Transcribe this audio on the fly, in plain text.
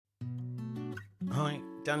Hi,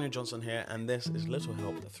 Daniel Johnson here, and this is Little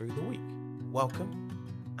Help Through the Week.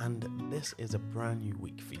 Welcome, and this is a brand new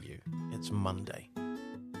week for you. It's Monday.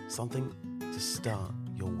 Something to start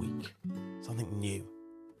your week. Something new.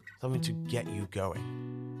 Something to get you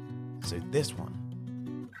going. So this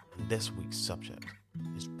week's subject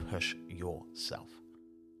is push yourself.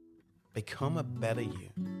 Become a better you.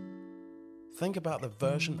 Think about the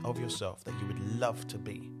version of yourself that you would love to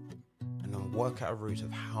be, and then work out a route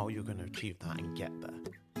of how you're going to achieve that and get there.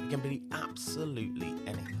 It can be absolutely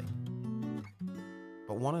anything.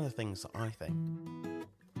 But one of the things that I think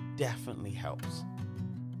definitely helps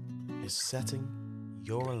is setting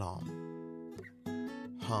your alarm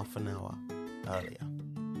half an hour earlier.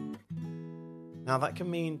 Now that can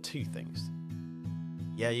mean two things.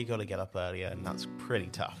 Yeah, you got to get up earlier, and that's pretty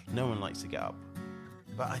tough. No one likes to get up.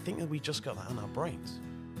 But I think that we just got that in our brains.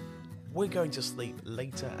 We're going to sleep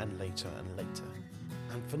later and later and later.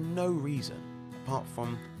 And for no reason, apart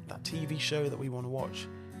from that TV show that we want to watch.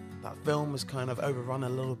 That film was kind of overrun a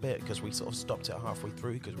little bit because we sort of stopped it halfway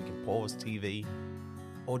through because we can pause TV.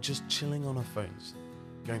 Or just chilling on our phones,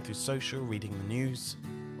 going through social, reading the news,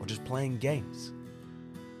 or just playing games.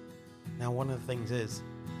 Now one of the things is,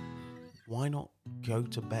 why not go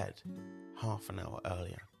to bed half an hour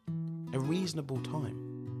earlier? A reasonable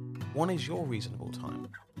time. One is your reasonable time.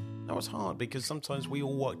 Now it's hard because sometimes we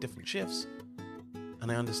all work different shifts,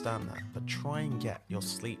 and I understand that, but try and get your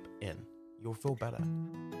sleep in. You'll feel better.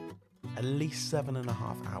 At least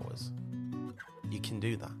 7.5 hours. You can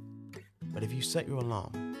do that. But if you set your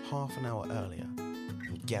alarm half an hour earlier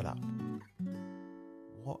and get up,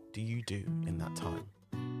 what do you do in that time?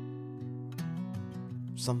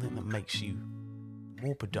 Something that makes you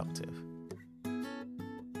more productive,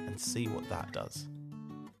 and see what that does.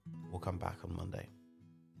 We'll come back on Monday.